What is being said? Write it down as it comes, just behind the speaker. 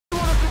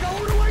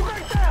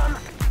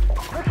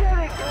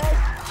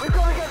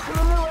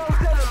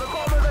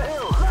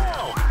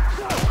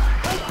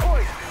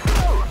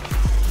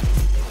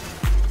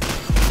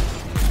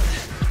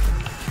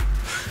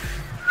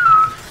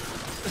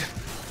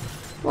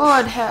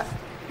What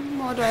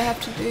do I have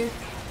to do?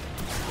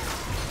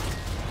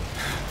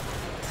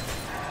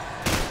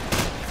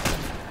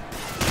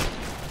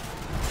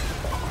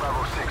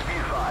 Bravo 6, be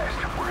advised.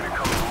 We're gonna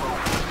come in low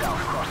from the south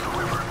across the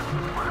river.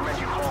 Recommend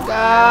you hold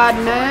God,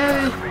 no.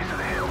 at the base of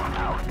the hill.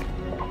 Out.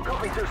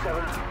 Copy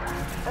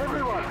 2-7.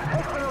 Everyone,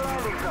 head for the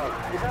landing zone.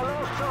 It's our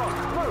last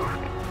chance.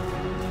 Move.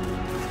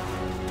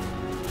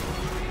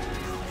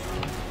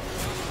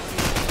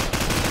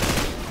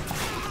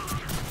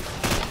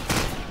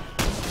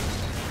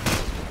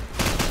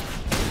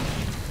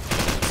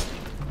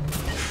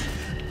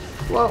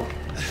 Whoa.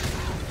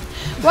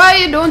 Why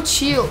you don't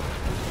shield?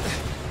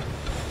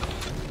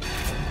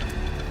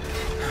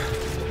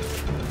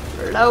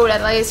 Reload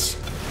at least.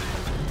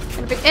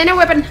 Can pick any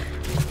weapon.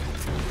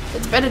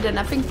 It's better than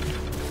nothing.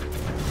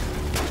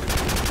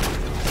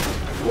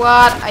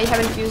 What? I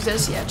haven't used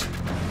this yet.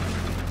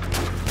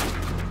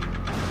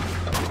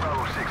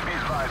 Bravo 6, be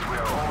advised. We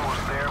are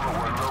almost there, but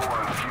we're low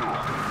on fuel.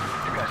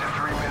 You guys have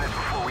 3 minutes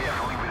before we have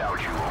to leave without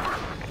you. Over.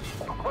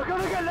 We're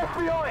gonna get left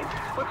behind.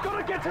 We've got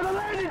to get to the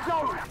landing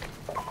zone.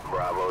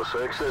 Bravo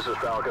 6, this is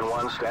Falcon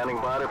 1 standing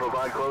by to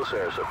provide close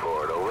air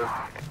support. Over.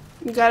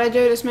 You gotta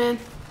do this, man.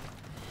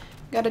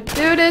 Gotta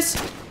do this.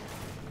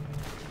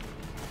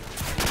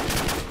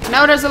 I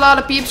know there's a lot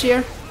of peeps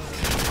here.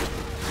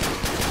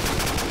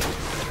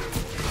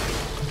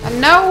 I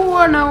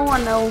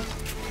know.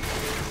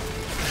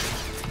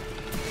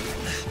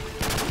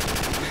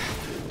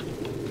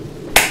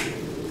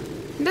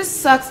 This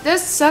sucks,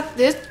 this sucks.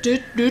 This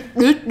sucks.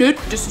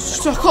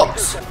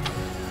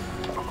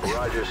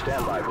 Roger,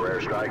 stand by for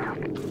airstrike.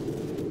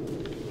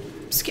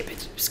 Skip.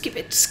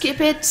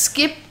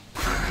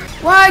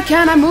 Why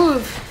can't I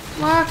move?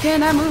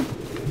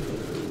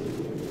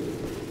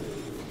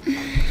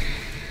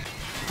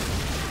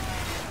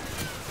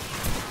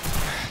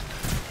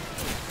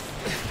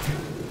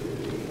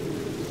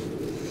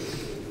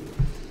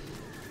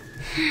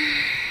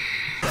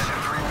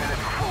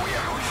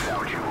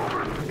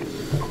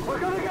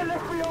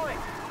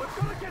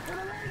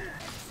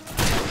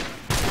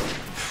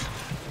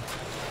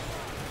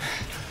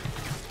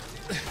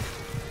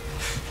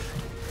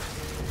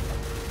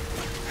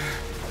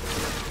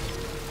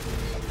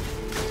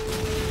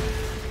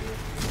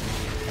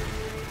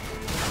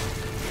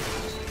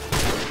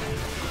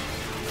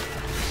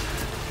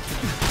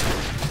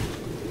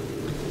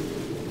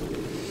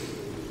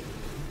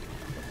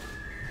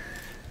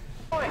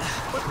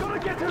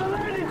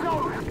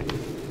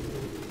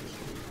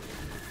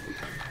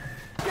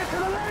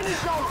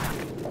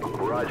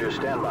 Roger,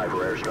 stand by for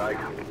airstrike.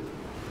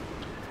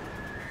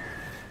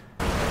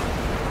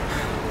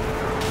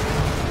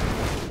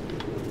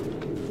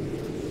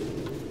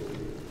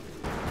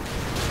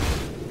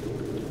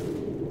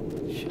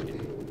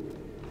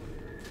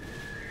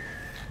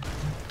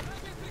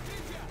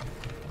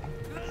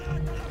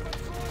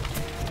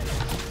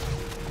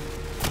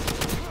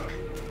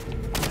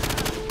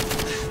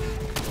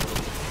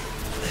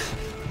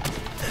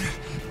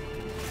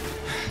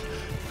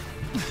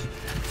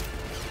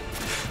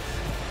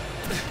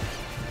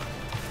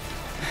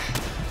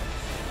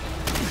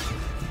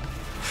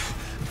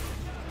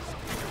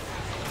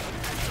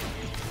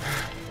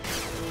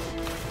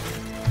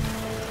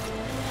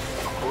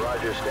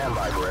 Roger, stand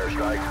by for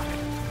airstrike.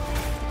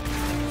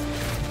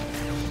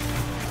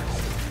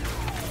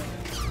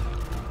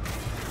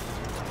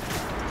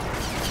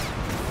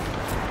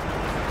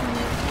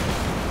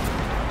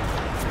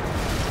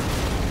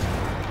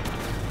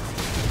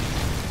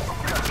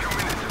 Got 2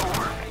 minutes,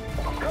 over.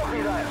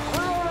 Copy that.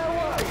 We're on our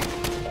way.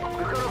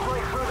 We've got to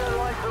break through their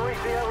lines to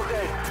reach the LZ.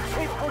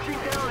 Keep pushing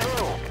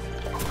downhill.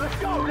 Let's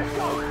go.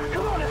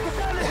 Come on, let's get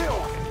down the hill.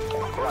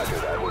 Roger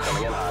that. We're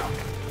coming in hot.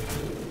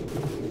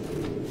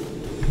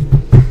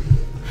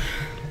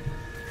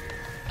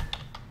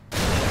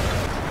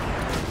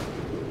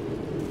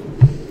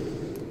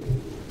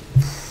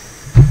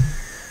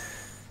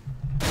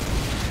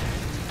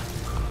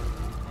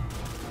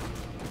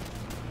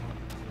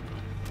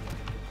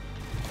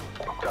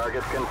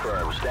 Target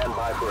confirmed. Stand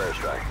by for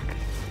airstrike.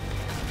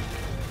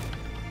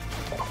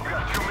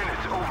 Got 2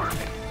 minutes, over.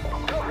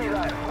 Copy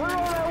that. We're on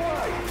our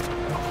way.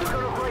 We're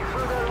going to break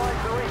through their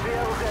lines to reach the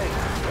LZ.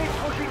 Keep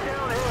pushing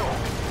downhill.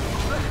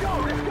 Let's go.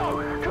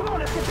 Come on,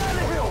 let's get down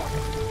the hill.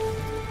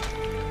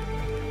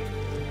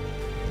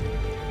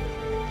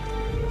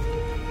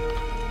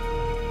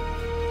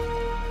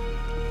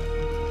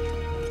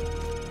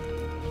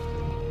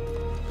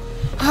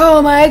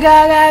 Oh my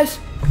god, guys.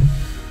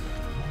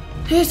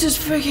 This is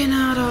freaking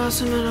not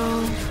awesome at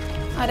all.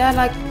 I died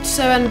like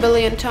 7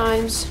 billion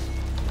times.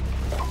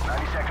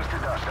 90 seconds to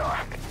dust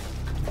off.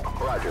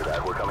 Roger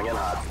that. We're coming in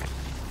hot.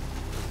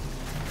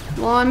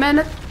 1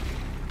 minute.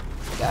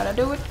 Gotta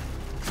do it.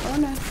 Oh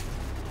no.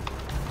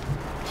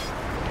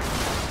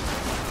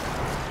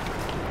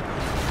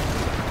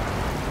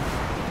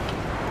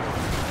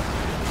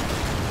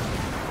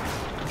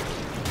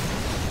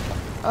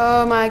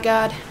 Oh my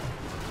god.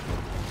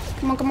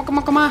 Come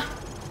on.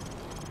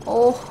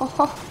 Oh, ho,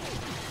 ho.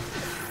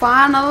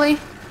 Finally,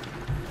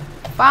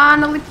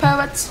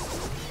 poets.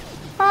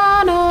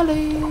 Finally.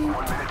 Molly. 1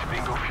 minute to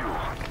bingo fuel.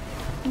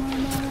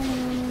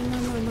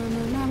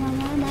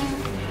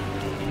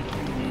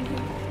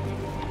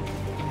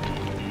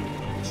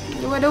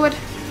 Do it, do it.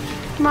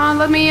 Come on,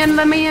 let me in,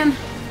 let me in.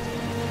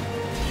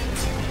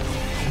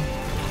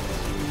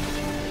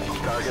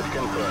 Target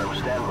confirmed.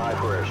 Stand by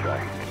for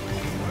airstrike.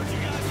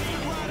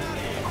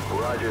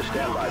 Roger,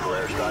 stand by for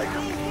airstrike.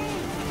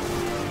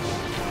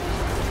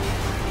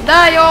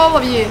 Die, all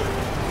of you.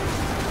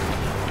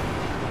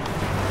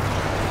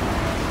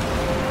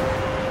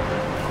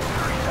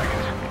 30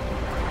 seconds.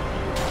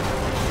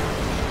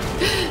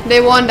 They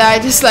won't die,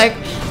 just like,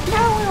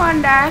 no, we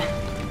won't die.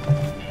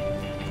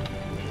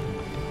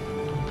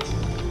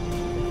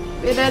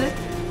 We did it.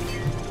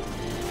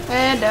 We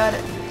did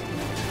it.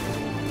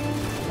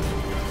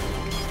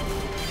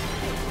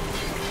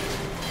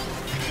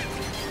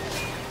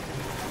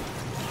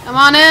 Come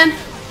on in.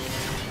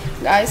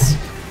 Guys,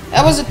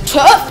 that was a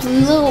tough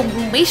little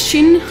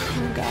mission.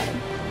 Oh, got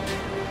him.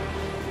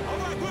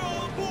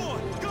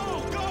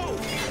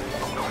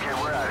 Okay,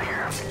 we're out of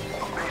here.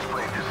 Base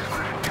plate, this is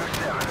Griffin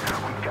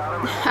 27. We got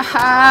him.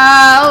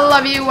 Haha, all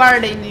of you are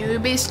the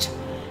newbiest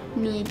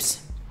noobs.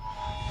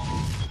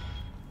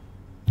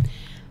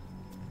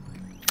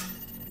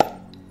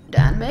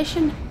 Done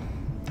mission.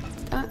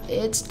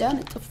 It's done.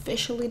 It's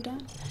officially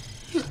done.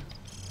 This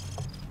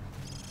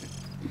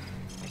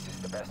is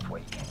the best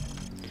way.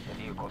 The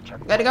vehicle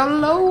check. Gotta go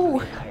low.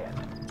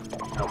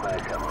 Not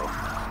bad, Camaro.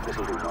 This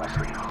will do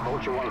nicely.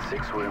 Vulture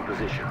 1-6, we're in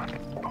position.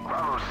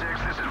 Bravo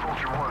 6, this is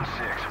Vulture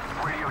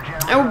 1-6. Radio jam.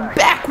 And we're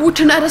back with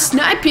another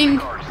sniping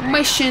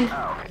mission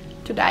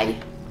today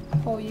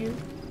for you.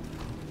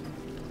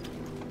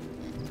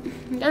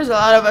 There's a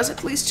lot of us,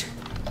 at least.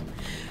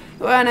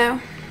 Right now.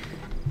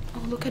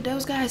 Oh, look at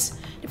those guys.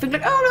 They think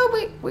like, oh no,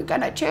 we're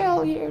gonna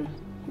chill here.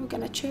 We're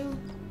gonna chill.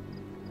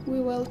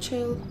 We will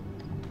chill.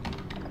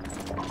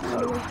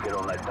 So, get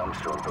on that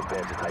dumpster and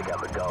prepare to take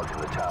out the guards in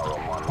the tower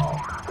on 1 mile.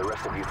 The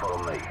rest of you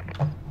follow me.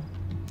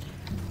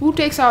 Who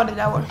takes out the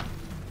tower?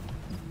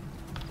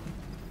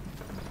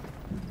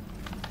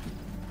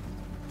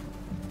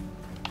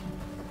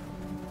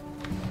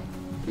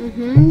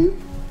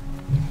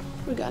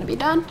 We're gonna be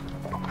done.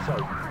 So,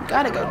 We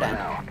gotta go down.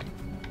 now.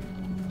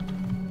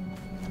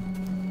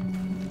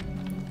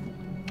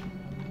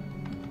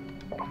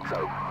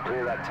 So,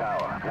 clear that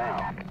tower,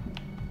 now.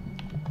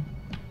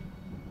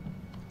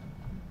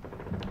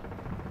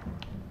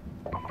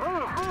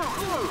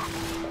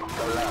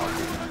 Go loud.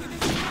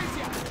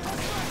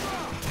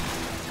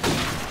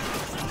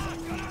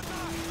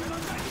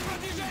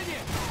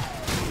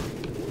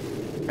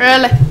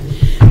 Really?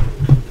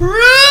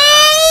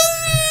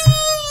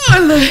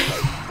 Really?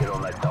 Get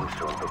on that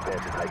dumpster and prepare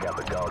to take out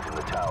the guards in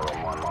the tower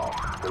on 1 mile.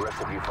 The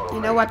rest of you follow me.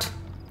 You know what?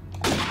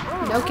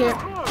 Don't care.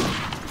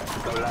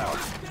 Go loud.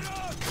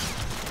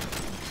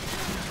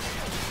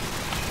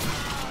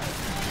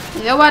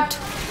 You know what?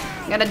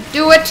 Gotta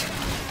do it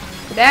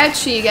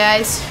without you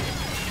guys.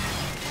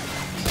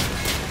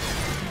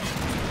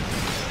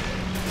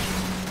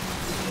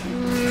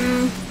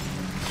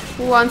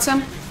 Who wants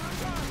some?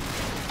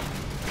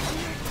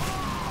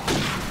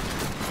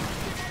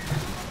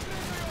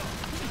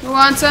 Who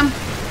wants some?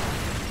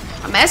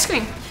 I'm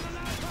asking.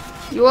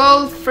 You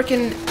all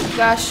freaking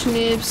gosh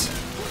noobs.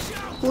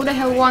 Who the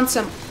hell wants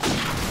some?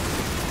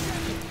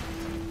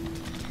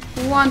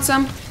 Who wants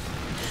some?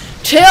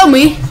 Tell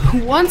me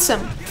who wants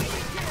some.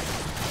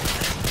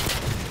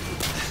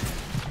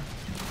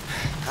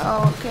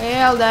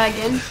 Okay, I'll die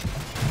again.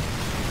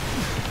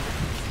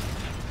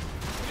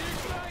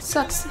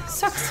 Sucks.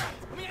 Sucks.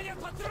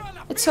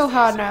 It's so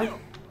hard now.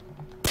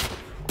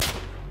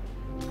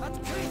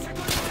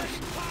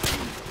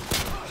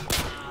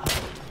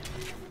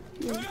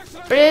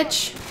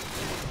 Bridge.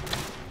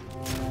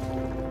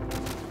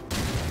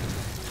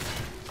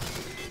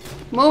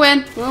 Move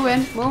in, move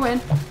in, move in.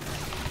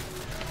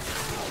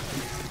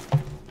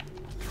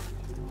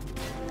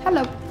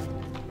 Hello.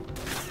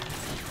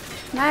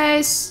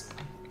 Nice.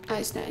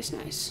 Nice, nice,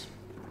 nice.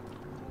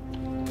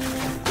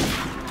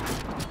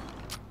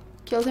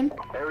 Killed him.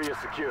 Area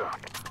secure.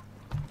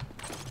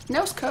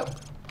 No scope.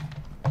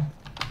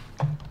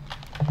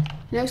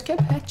 No scope.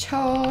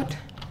 Headshot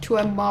to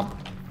a mob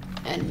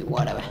and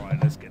whatever. Alright,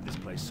 let's get this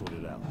place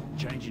sorted out.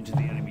 Change into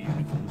the enemy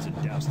uniforms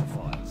and douse the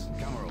fires.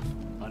 Camera off.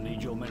 I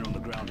need your men on the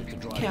ground if the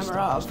drive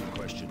Camera off.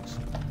 questions.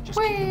 Just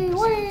Wait,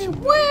 wait,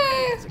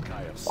 wait.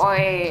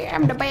 Oi,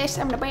 I'm the best,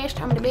 I'm the best,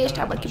 I'm the best.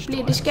 I will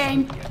complete this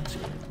game.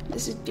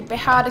 This is the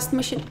hardest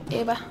mission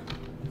ever.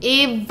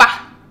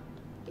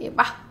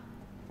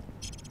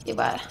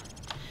 Ever.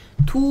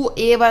 2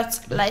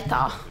 Everts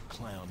later.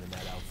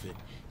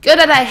 Good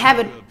that I have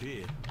it.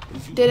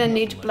 Didn't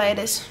need to play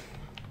this.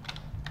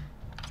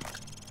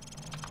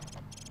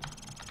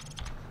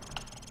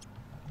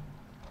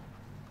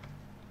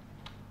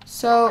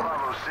 So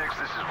Bravo 6,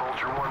 this is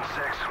Vulture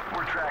 1-6.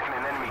 We're tracking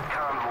an enemy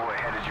convoy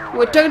headed your way.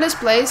 we took this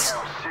place, 6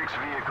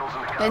 vehicles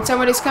in the and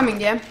somebody's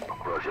coming, yeah?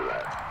 Roger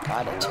that.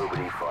 Got it.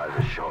 Nobody fires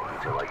a shot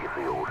until I give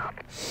the order.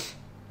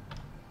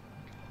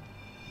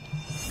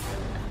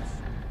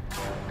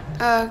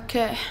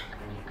 Okay.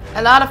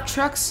 A lot of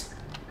trucks.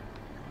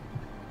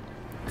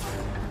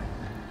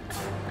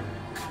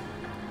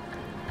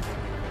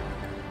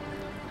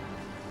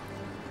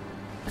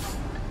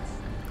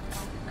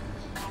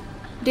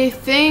 They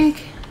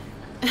think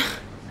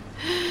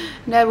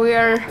that we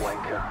are.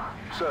 Wanker.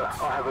 Sir,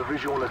 I have a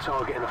visual on the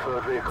target in the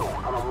third vehicle,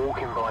 and I'm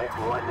walking by it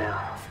right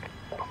now.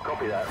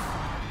 Copy that.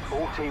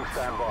 All teams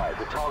stand by.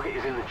 The target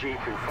is in the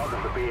Jeep in front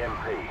of the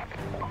BMP.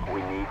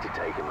 We need to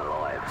take him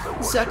alive, so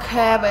watch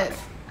ZAKHAEV'S.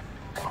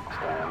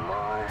 Stand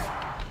by.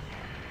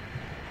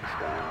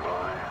 Stand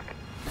by.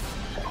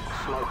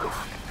 Smoke him.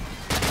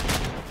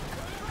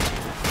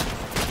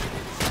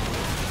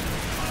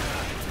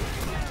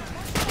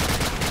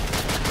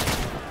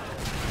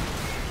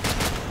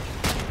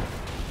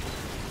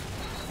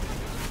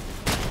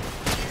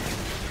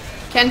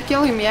 Can't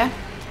kill him, yeah?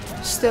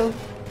 Still.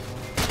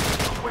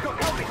 We got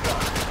company, sir.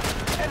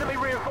 Enemy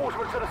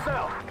reinforcements to the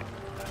south.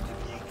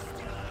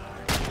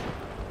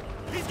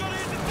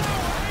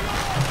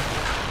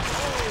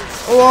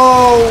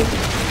 Whoa!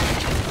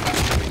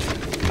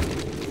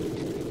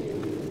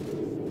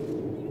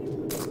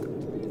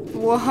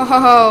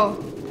 Whoa!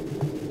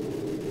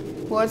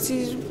 What's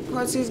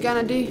he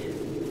gonna do?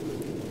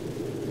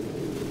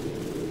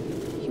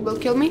 He will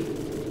kill me?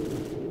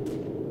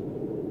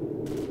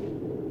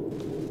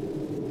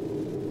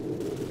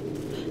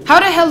 How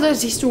the hell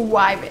does he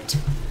survive it?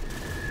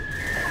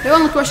 The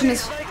only question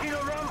is... Making a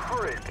run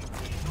for it.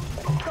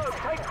 So,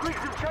 take quick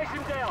and chase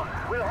him down.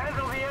 We'll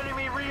handle the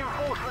enemy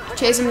reinforcements.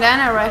 Chase him down,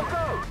 alright.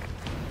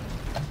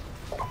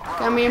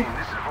 Come here. This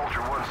is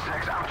Vulture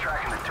 1-6. I'm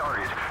tracking the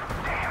target.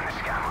 Damn, this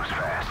guy moves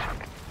fast.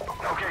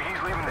 Okay, he's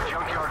leaving the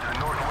junkyard to the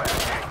northwest.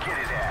 Get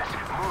his ass.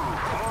 Move,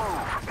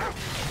 move.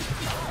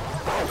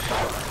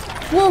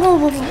 Whoa, whoa,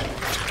 whoa, whoa.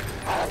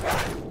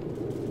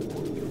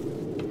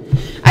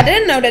 I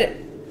didn't know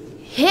that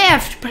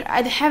but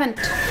I haven't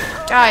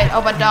died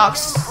over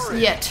dogs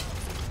yet.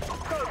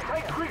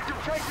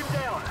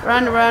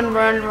 Run, run,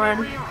 run,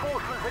 run.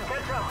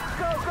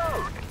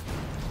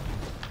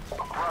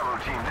 Bravo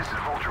team, this is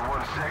Vulture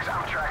 1-6.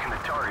 I'm tracking the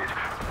target.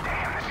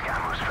 Damn, this guy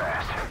moves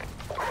fast.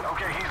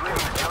 Okay, he's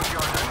leaving the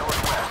junkyard to the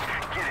northwest.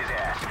 Get his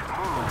ass.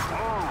 Move,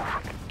 move.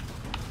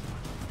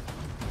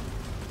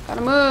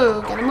 Gotta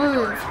move, gotta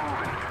move.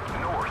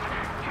 Moving north.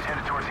 He's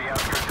headed towards the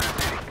outskirts of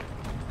the city.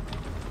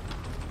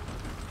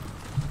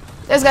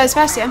 This guy's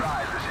fast, yeah?